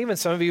even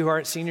some of you who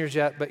aren't seniors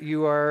yet, but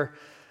you are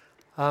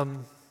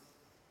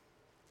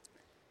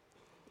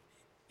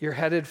You're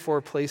headed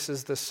for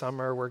places this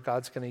summer where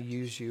God's going to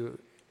use you,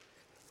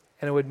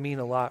 and it would mean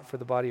a lot for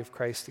the body of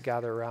Christ to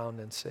gather around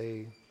and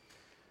say,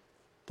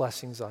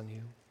 blessings on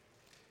you.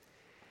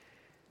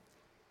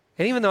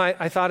 And even though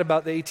I thought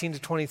about the 18 to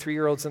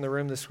 23-year-olds in the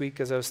room this week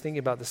as I was thinking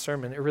about the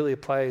sermon, it really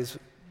applies,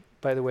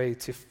 by the way,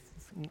 to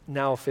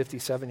now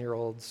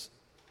 57-year-olds,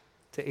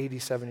 to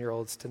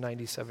 87-year-olds, to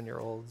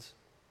 97-year-olds.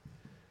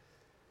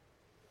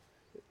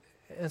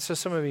 And so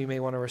some of you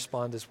may want to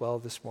respond as well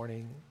this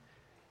morning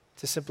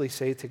to simply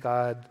say to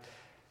God,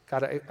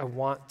 God, I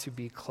want to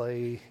be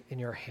clay in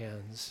your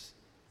hands.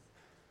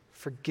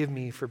 Forgive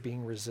me for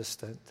being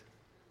resistant.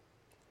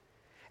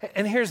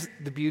 And here's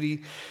the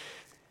beauty.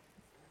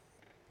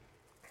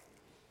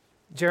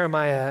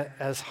 Jeremiah,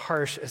 as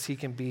harsh as he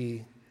can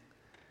be,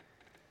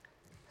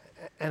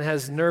 and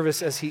as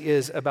nervous as he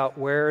is about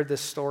where this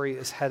story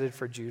is headed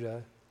for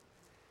Judah,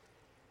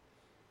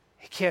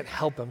 he can't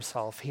help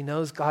himself. He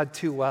knows God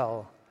too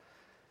well.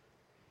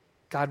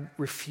 God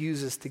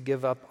refuses to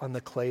give up on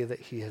the clay that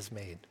he has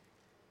made,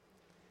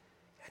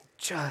 and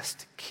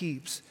just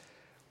keeps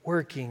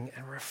working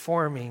and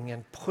reforming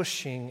and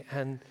pushing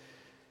and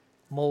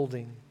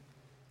molding.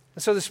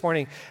 And so this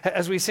morning,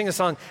 as we sing a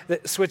song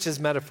that switches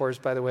metaphors,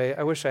 by the way,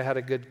 I wish I had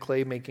a good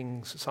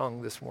clay-making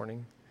song this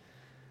morning.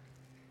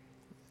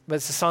 But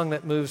it's a song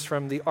that moves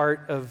from the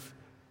art of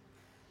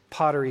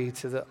pottery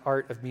to the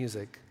art of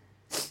music.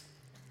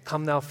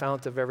 Come thou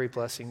fount of every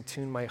blessing,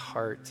 tune my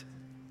heart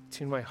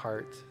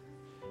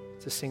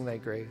to sing thy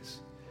grace.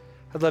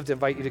 I'd love to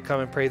invite you to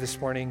come and pray this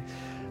morning.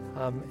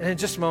 And in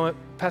just a moment,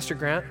 Pastor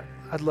Grant,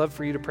 I'd love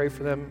for you to pray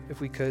for them if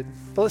we could.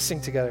 But let's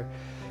sing together.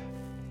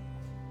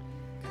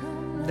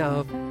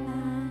 Now,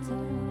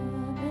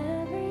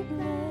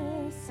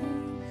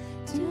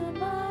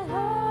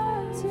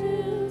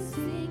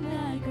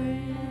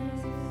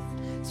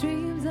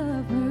 streams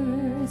of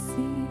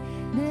mercy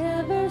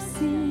never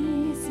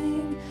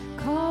ceasing,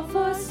 call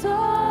for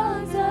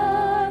songs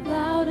of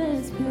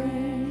loudest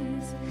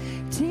praise.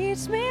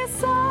 Teach me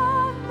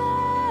some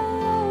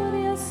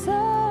melodious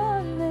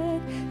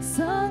sonnet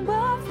sung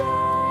by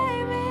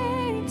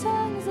flaming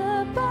tongues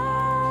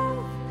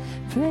above.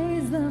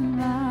 Praise the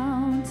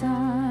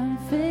mountain,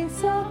 fix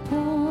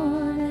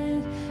upon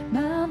it,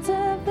 mount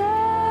of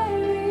thy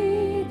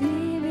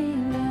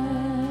redeeming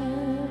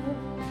love.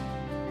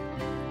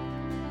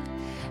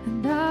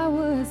 And I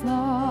was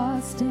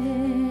lost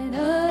in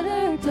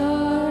utter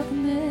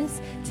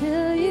darkness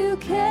till you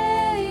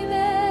came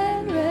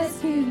and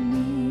rescued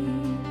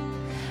me.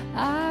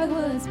 I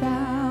was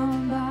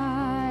bound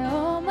by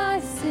all my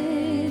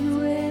sin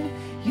when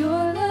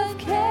your love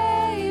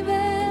came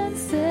and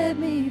set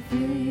me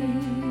free.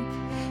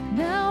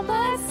 Now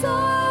my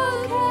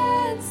soul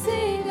can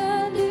sing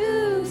a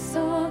new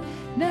song.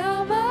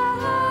 Now my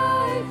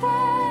heart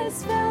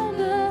has found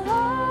a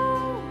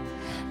home.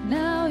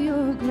 Now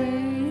your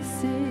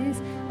grace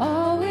is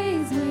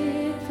always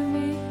with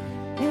me,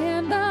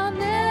 and I'll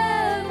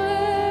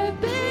never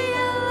be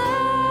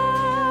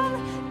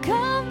alone.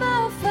 Come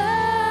thou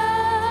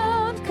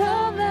fount,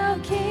 come thou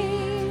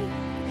King,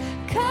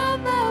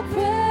 come thou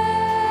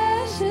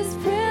precious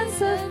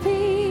Prince of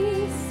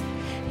Peace.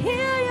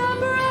 Hear your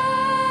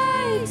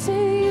bride, to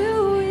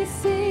you we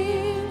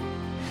sing.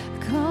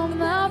 Come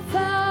thou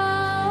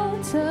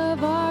fount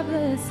of our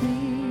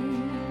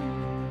blessing.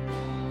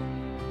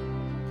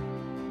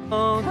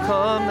 oh,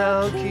 come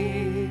thou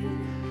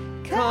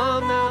King,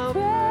 come thou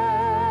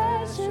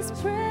precious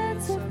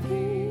Prince of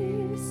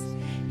Peace.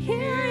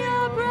 Hear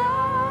your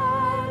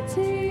bride,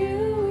 to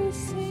you we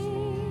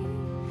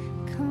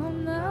sing.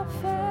 Come thou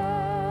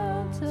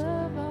fount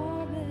of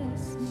our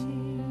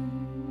blessing.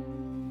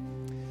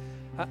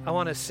 I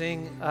want to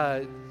sing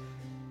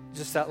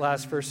just that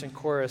last verse in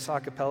chorus, a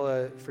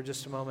cappella, for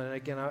just a moment. And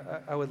again,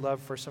 I would love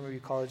for some of you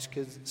college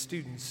kids,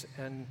 students,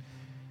 and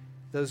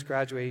those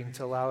graduating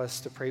to allow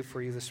us to pray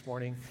for you this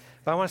morning.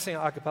 But I want to sing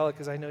a cappella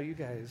because I know you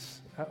guys.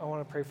 I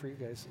want to pray for you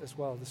guys as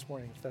well this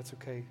morning, if that's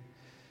okay.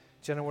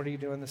 Jenna, what are you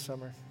doing this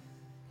summer?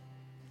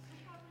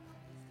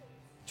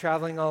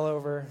 Traveling all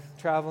over.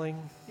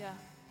 Traveling?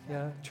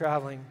 Yeah,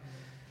 traveling.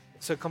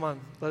 So come on,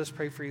 let us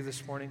pray for you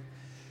this morning.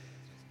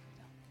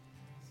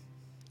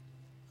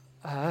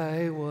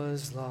 I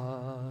was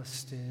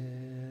lost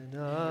in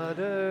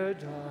utter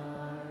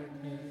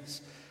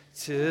darkness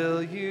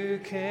till you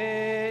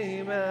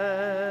came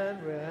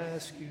and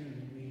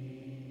rescued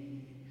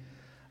me.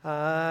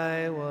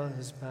 I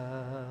was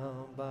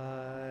bound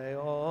by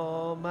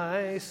all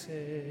my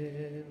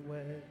sin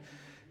when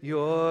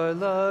your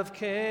love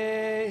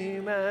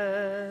came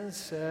and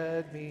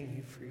set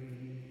me free.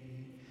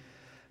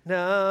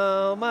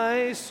 Now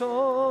my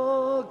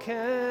soul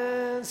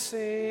can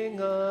sing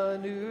a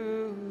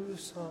new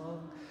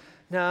song.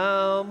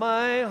 Now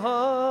my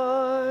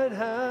heart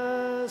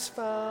has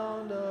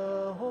found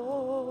a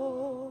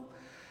home.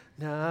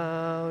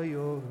 Now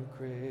your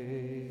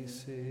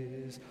grace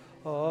is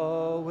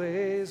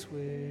always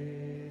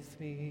with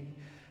me,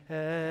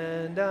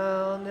 and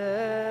I'll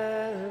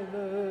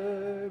never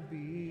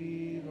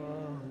be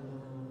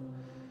alone.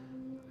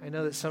 I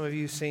know that some of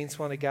you saints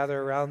want to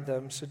gather around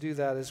them, so do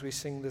that as we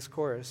sing this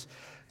chorus.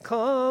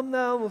 Come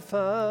thou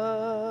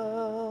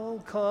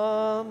fount,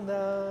 come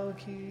thou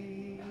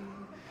King,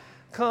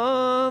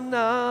 come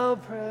thou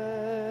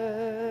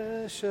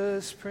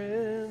precious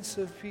Prince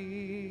of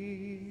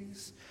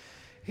Peace.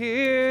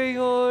 Hear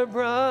your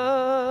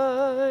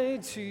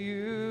bride, to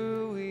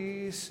you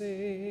we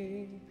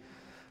sing.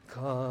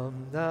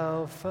 Come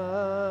thou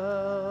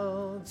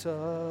fount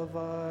of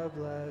our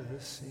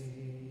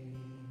blessing.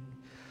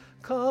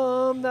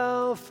 Come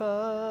thou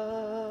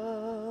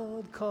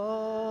fount,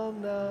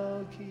 come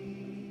thou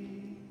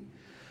King.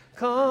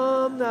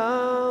 Come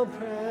thou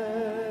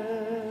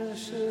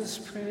precious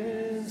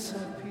Prince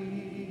of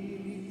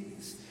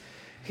Peace.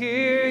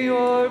 Hear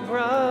your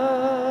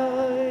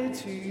bride,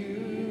 to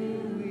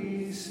you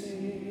we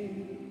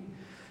sing.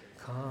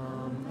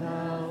 Come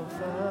thou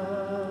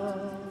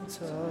fount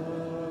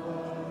of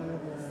our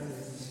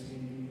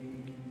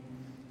blessing.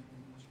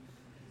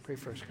 Pray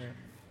first, Grant.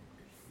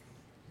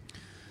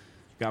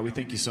 God, we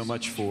thank you so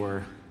much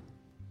for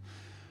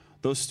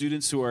those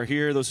students who are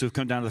here, those who have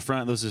come down to the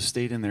front, those who have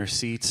stayed in their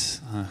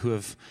seats, who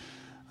have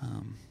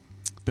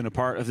been a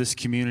part of this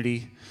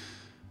community,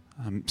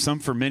 some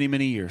for many,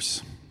 many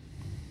years.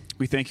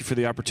 We thank you for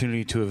the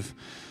opportunity to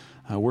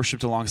have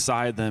worshiped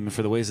alongside them and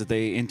for the ways that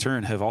they, in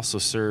turn, have also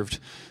served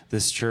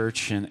this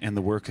church and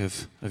the work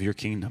of your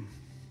kingdom.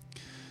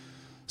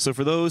 So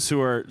for those who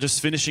are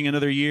just finishing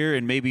another year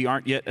and maybe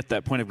aren't yet at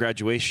that point of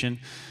graduation,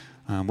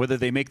 whether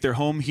they make their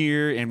home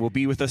here and will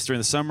be with us during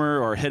the summer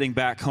or heading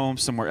back home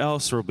somewhere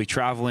else or will be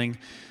traveling,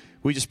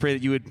 we just pray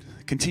that you would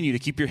continue to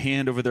keep your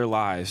hand over their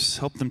lives.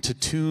 Help them to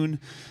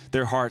tune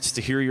their hearts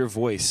to hear your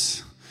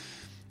voice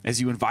as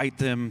you invite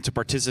them to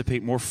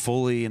participate more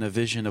fully in a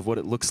vision of what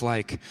it looks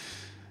like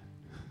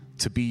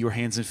to be your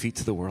hands and feet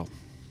to the world.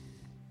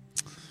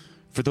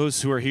 For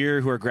those who are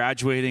here, who are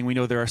graduating, we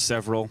know there are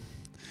several,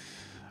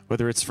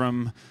 whether it's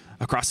from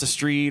across the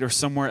street or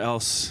somewhere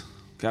else.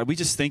 God, we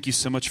just thank you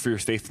so much for your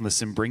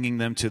faithfulness in bringing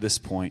them to this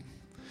point.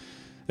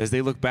 As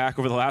they look back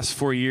over the last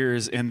 4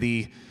 years and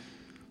the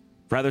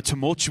rather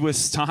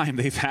tumultuous time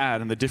they've had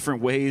and the different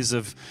ways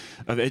of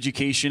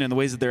education and the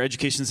ways that their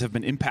educations have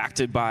been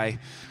impacted by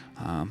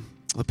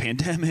the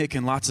pandemic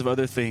and lots of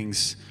other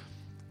things,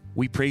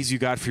 we praise you,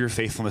 God, for your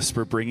faithfulness,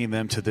 for bringing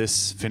them to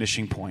this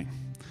finishing point,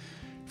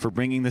 for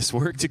bringing this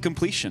work to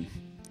completion,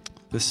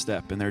 this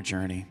step in their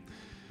journey.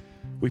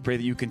 We pray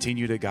that you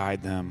continue to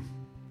guide them.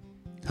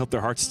 Help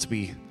their hearts to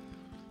be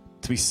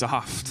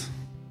soft,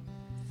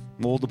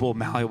 moldable,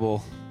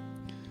 malleable,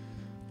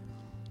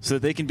 so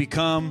that they can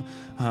become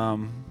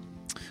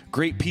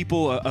great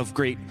people of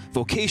great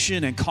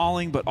vocation and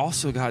calling, but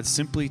also, God,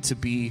 simply to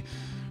be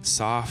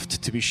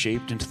soft, to be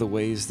shaped into the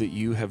ways that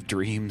you have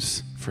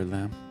dreams for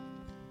them,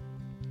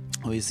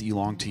 ways that you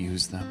long to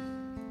use them.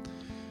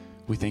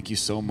 We thank you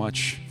so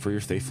much for your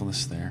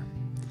faithfulness there.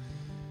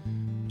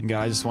 And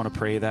God, I just want to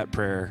pray that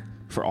prayer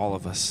for all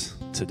of us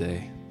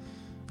today.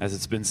 As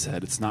it's been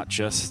said, it's not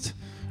just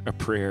a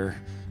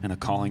prayer and a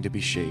calling to be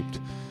shaped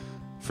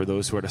for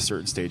those who are at a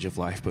certain stage of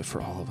life, but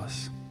for all of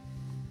us.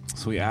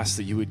 So we ask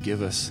that you would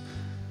give us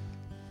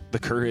the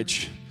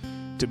courage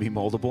to be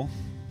moldable,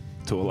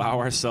 to allow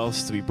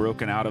ourselves to be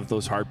broken out of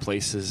those hard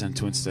places and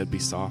to instead be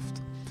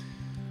soft,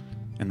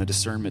 and the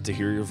discernment to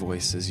hear your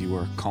voice as you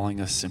are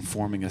calling us and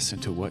forming us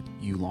into what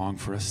you long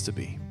for us to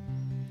be.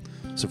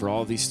 So for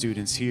all of these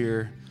students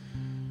here,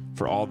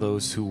 for all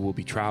those who will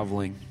be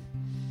traveling,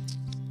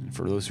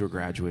 for those who are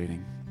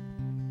graduating,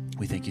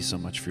 we thank you so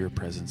much for your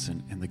presence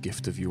and the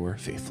gift of your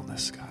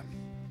faithfulness, God.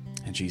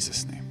 In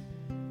Jesus' name,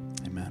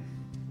 amen.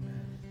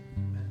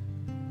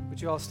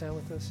 Would you all stand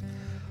with us?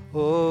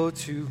 Oh,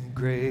 to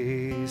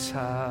grace,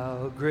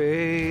 how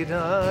great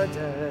a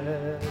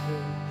debt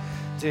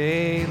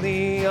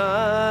daily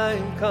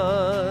I'm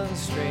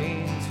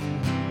constrained to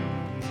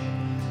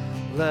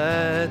be.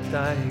 Let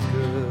thy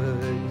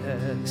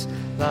goodness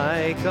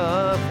like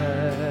a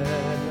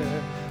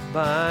fetter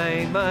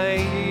bind my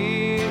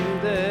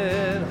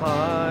yielded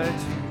heart to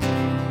thee.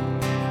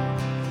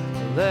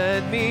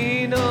 Let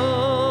me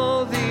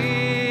know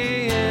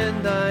thee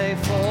in thy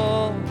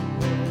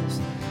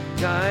fullness.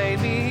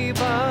 Guide me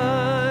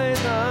by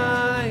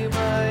thy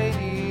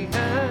mighty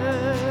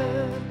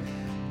hand,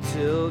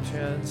 till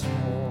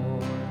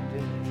transformed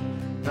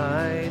in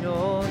thine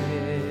own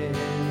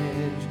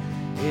image.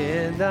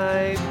 In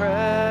thy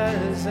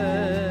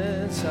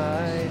presence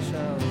I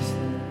shall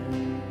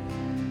stand.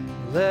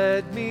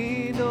 Let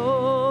me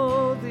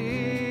know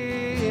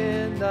thee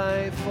in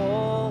thy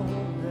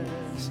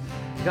fullness.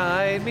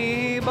 Guide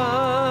me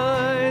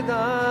by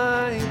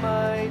thy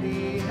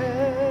mighty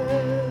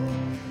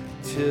hand,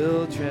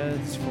 till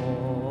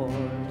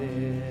transformed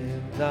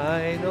in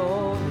thine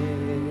own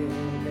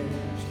image.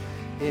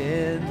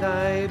 In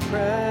thy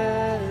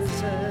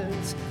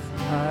presence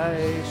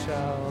I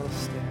shall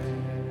stand.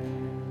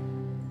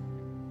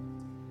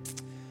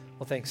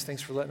 Well, thanks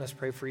for letting us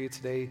pray for you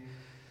today.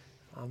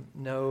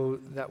 Know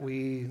that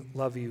we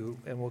love you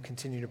and will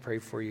continue to pray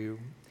for you,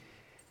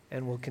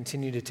 and will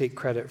continue to take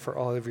credit for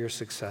all of your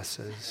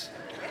successes.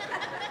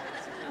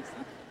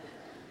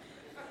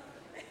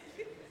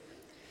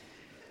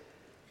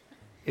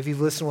 if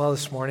you've listened well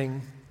this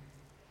morning,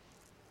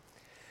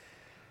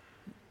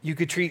 you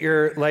could treat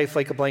your life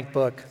like a blank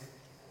book.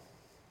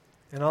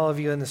 And all of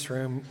you in this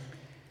room,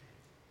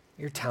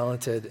 you're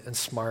talented and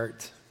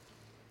smart.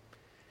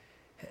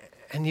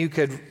 And you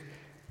could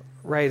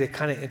write a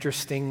kind of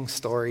interesting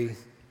story.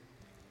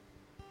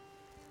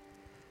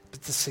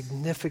 But the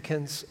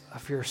significance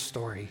of your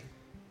story,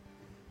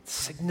 the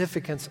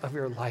significance of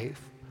your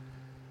life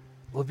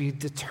will be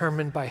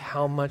determined by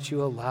how much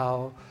you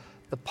allow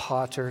the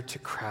potter to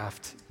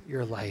craft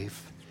your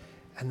life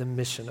and the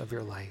mission of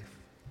your life.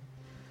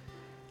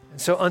 And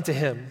so unto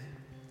him,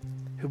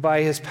 who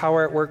by his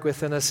power at work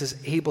within us is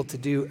able to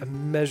do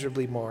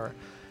immeasurably more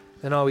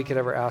than all we could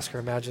ever ask or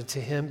imagine, to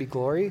him be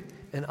glory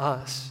in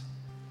us,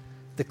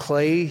 the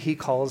clay he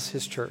calls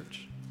his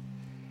church,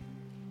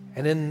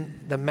 and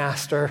in the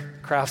master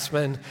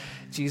craftsman,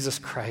 Jesus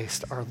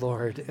Christ, our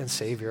Lord and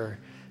Savior,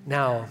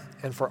 now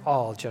and for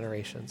all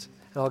generations.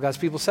 And all God's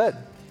people said,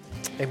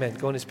 amen.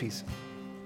 Go in his peace.